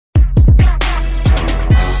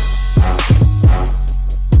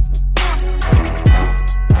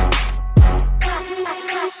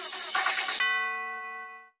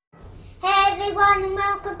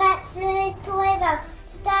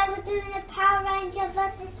Power Ranger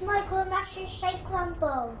versus Micro Masher Shake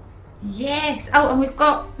Rumble. Yes. Oh, and we've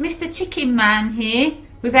got Mr. Chicken Man here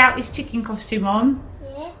without his chicken costume on.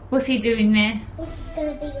 Yeah. What's he doing there? He's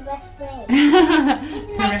going to be the referee. He's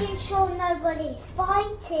making sure nobody's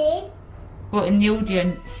fighting. What, in the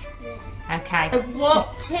audience? Yeah. Okay. So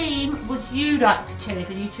what team would you like to choose?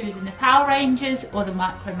 Are you choosing the Power Rangers or the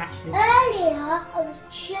Micro Mashers? Earlier, I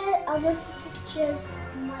wanted to choose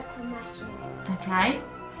the Micro Mashers. Okay.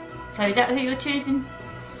 So is that who you're choosing?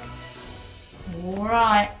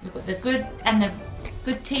 Alright. We've got the good and the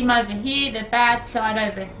good team over here, the bad side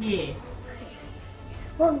over here.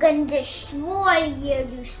 We're going to destroy you,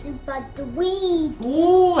 you super dweebs.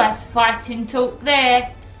 Ooh, that's fighting talk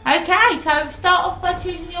there. Okay, so start off by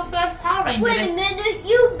choosing your first Power Ranger. Wait a minute,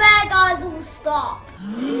 you bad guys will stop.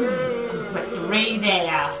 Referee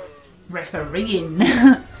there. Refereeing.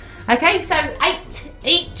 Okay, so 8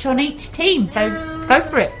 each on each team, so go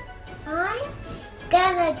for it. I'm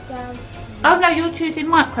gonna go. Oh no, you're choosing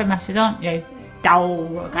Micro Mashers, aren't you?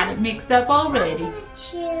 Oh, I got it mixed up already. I'm gonna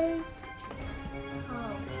choose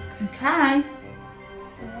Hulk. Okay.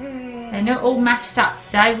 They're not all mashed up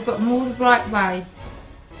today, we've got them all the right way.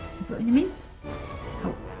 Putting them in.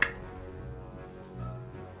 Hulk.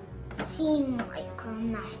 Team Micro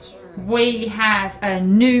Mashers. We have a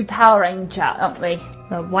new Power Ranger, aren't we?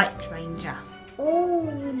 The White Ranger. Oh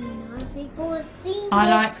no, people have seen I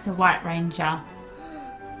like this. the White Ranger.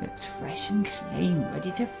 Looks fresh and clean,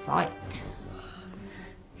 ready to fight.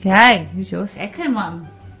 Okay, who's your second one?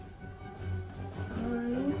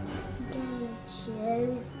 I'm gonna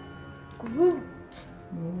choose Groot.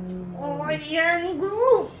 I am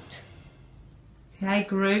Groot. Okay,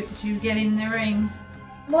 Groot, you get in the ring.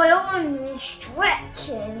 My arm is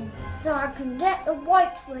stretching so I can get the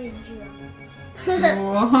White Ranger.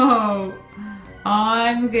 Whoa!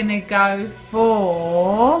 I'm gonna go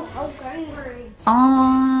for.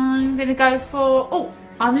 I'm gonna go for. Oh,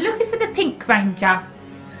 I'm looking for the Pink Ranger.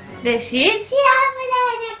 There she is. See over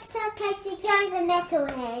there next to Casey Jones and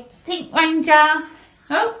Metalhead. Pink Ranger.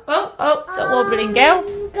 Oh, it's a wobbling girl.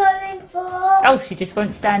 I'm going for. Oh, she just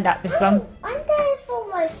won't stand up, this one. I'm going for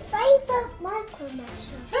my favourite Micro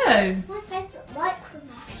Masher. Who? My favourite Micro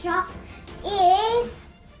Masher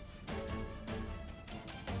is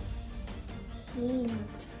him.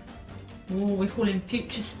 Oh, we call him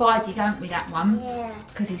Future Spidey, don't we, that one? Yeah.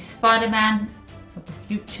 Because he's Spider-Man of the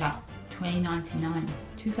future, 2099.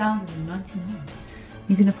 2099.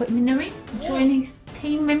 You're going to put him in the ring? Join his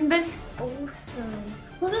team members? Awesome.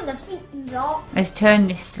 Look at the feet lot. Let's turn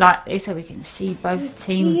this slightly so we can see both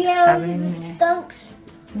teams going in there. Stunks.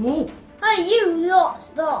 Whoa. Hey, you lot,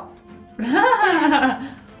 stop.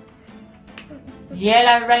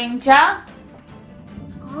 Yellow Ranger.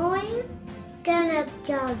 I'm gonna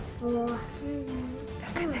go for.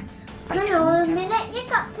 Face Hang on a him. minute, you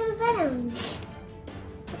got two Venoms.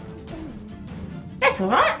 That's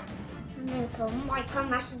alright. I'm going for Micro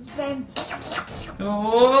Mashers Venom.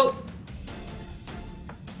 Oh.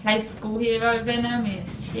 Okay, school hero Venom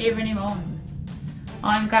is cheering him on.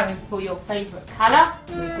 I'm going for your favourite colour,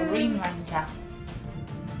 the Green Ranger.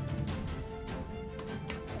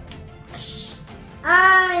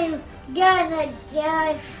 I'm gonna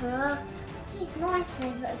go for. He's my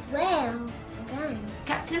favourite as well. Again.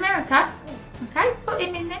 Captain America. Okay, put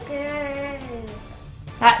him in there. Good.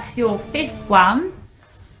 That's your fifth one.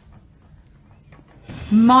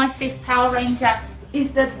 My fifth Power Ranger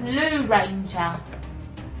is the Blue Ranger.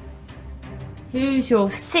 Who's your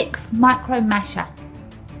sixth Micro Masher?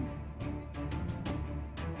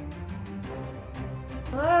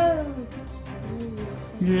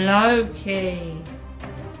 Loki.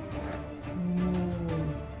 Ooh.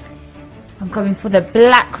 I'm going for the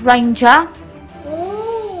Black Ranger.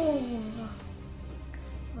 Ooh.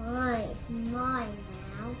 Right, it's mine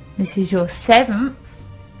now. This is your seventh.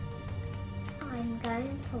 I'm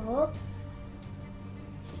going for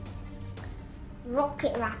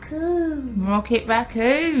Rocket Raccoon. Rocket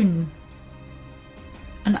Raccoon.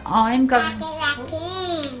 And I'm going Rocket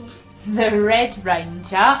Raccoon. the Red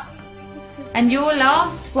Ranger. And your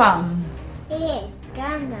last one. It's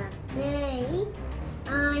gonna be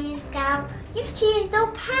Iron Skull. You've chosen all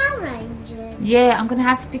Power Rangers. Yeah, I'm going to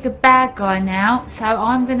have to pick a bad guy now. So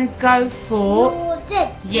I'm going to go for... Lord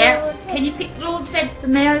Zed. Yeah, Lord Zed. can you pick Lord Zed for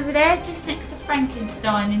me over there? Just next to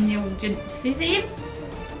Frankenstein in the audience. Is he him?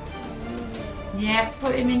 Yeah,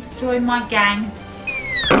 put him in to join my gang.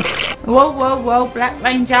 Whoa, Black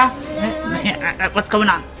Ranger. What's going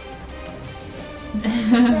on? So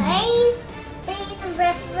he's being the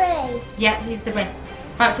referee. Yeah, he's the red.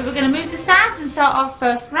 Right, so we're going to move the stands and start our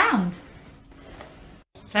first round.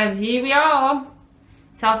 So here we are.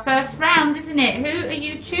 It's our first round, isn't it? Who are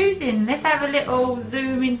you choosing? Let's have a little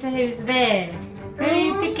zoom into who's there. Who are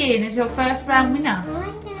you picking as your first round winner?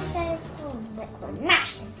 I'm going to go for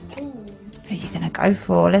Mash's team. Who are you going to go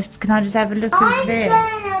for? Can I just have a look who's there?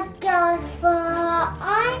 I'm gonna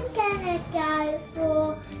go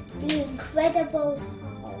for the Incredible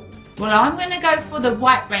Hulk. Well, I'm going to go for the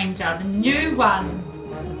White Ranger, the new one.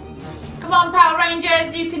 Come on, Power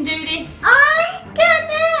Rangers, you can do this. I'm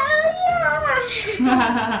gonna.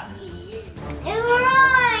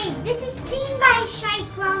 Alright, this is team-based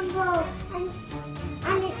Shake Rumble, and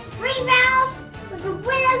it's 3 rounds with the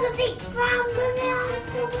winners of each round moving on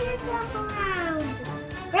to the winners of the round.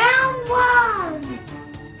 Round 1.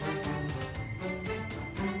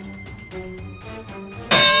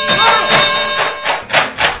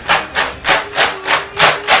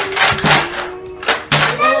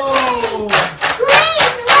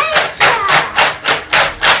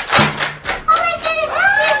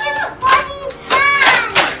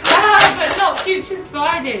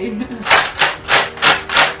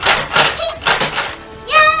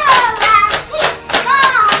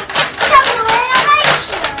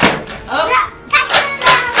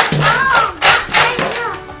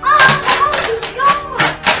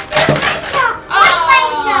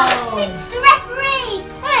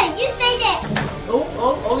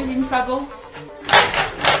 Trouble.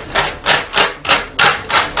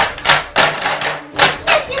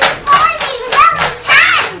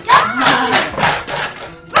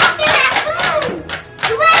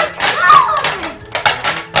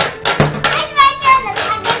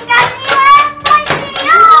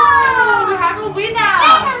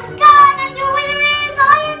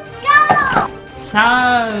 So,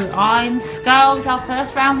 Iron Skull's our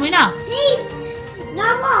first round winner. Please,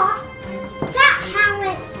 no more. That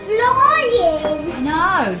hammer flying.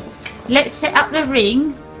 No. Let's set up the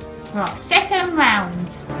ring for our second round.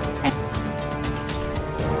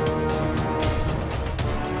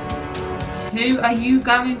 Who are you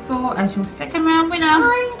going for as your second round winner?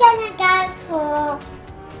 I'm gonna go for.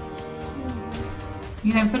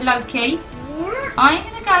 You're going for Loki? Yeah. I'm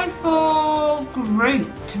going to go for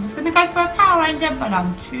Groot. I was going to go for a Power Ranger, but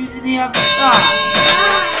I'm choosing the other side.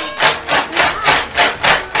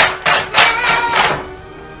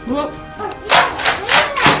 Whoop.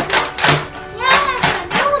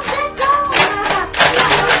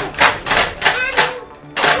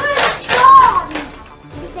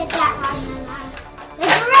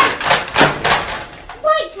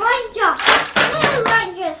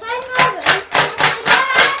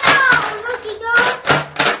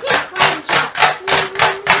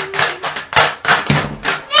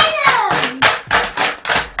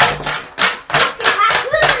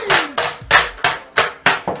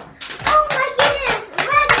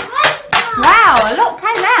 A lot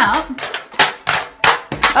came out.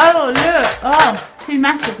 Oh, look. Oh, 2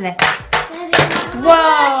 matches left.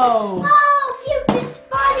 Whoa. Oh, future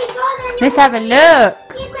Spidey God. Let's have a look.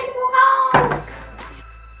 Incredible Hulk.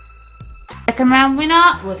 Second round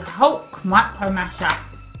winner was Hulk Micro Masher.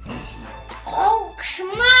 Hulk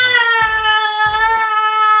smash.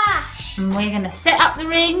 And we're going to set up the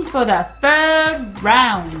ring for the third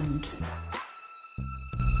round.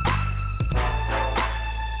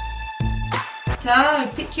 So,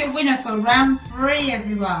 pick your winner for round 3,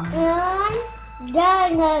 everyone. I'm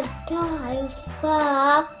gonna go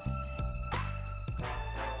for.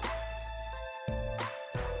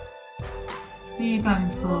 Who are you going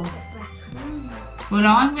for? Well,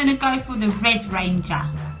 I'm going to go for the Red Ranger.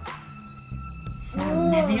 So,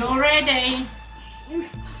 whenever you're ready.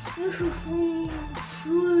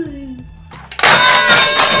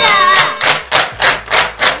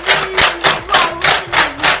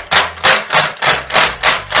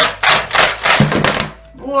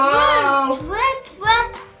 Whoa!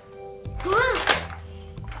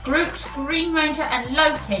 Groot, Green Ranger and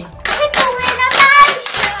Loki.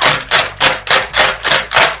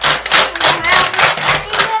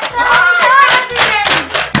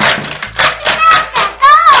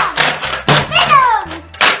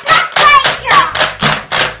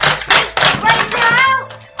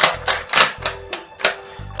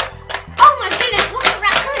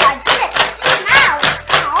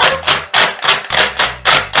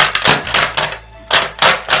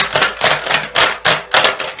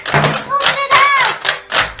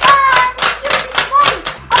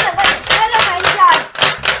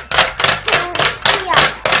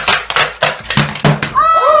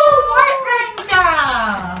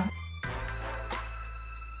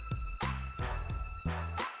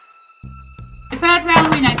 Third round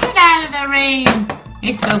winner, get out of the ring.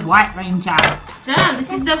 It's the White Ranger. So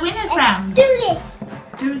this is the winner's round. Do this.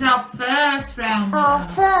 Who's our first round winner? Our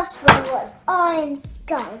first winner was Iron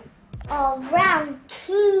Skull. Our round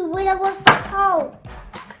 2 winner was the Hulk.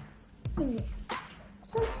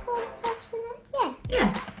 So the first winner? Yeah.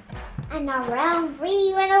 Yeah. And our round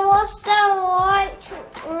 3 winner was the White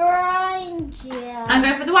Ranger. I'm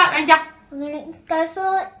going for the White Ranger. I'm gonna go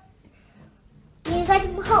for it. You go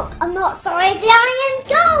to Hulk. I'm not sorry, it's the Iron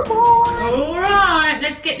Skull, boy. Alright,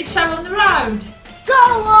 let's get the show on the road. Go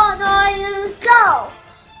on, Iron Skull.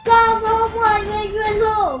 Go on, White Ranger and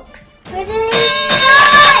Hulk. Ready? Go!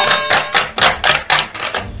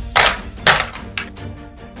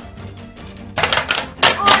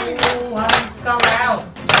 Oh, let's go out.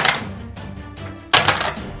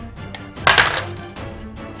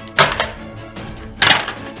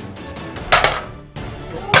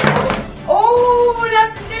 Oh, we'll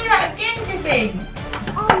have to do that again, Tiffy.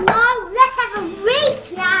 Oh no, let's have a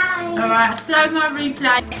replay. Alright, slow-mo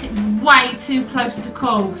replay. It's way too close to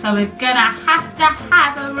call, so we're gonna have to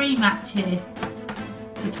have a rematch here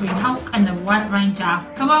between Hulk and the White Ranger.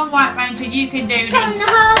 Come on, White Ranger, you can do this. Come on,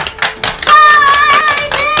 Hulk.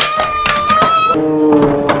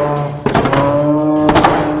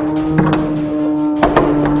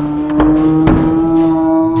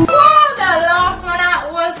 Whoa, the last one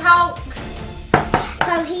out was Hulk.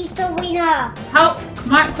 So he's the winner. Hulk,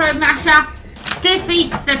 Micro Masher,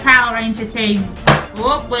 defeats the Power Ranger team.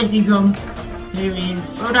 Oh, where's he gone? Here he is.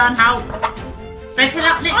 Well done, Hulk. Better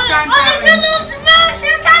luck next time, Power Ranger.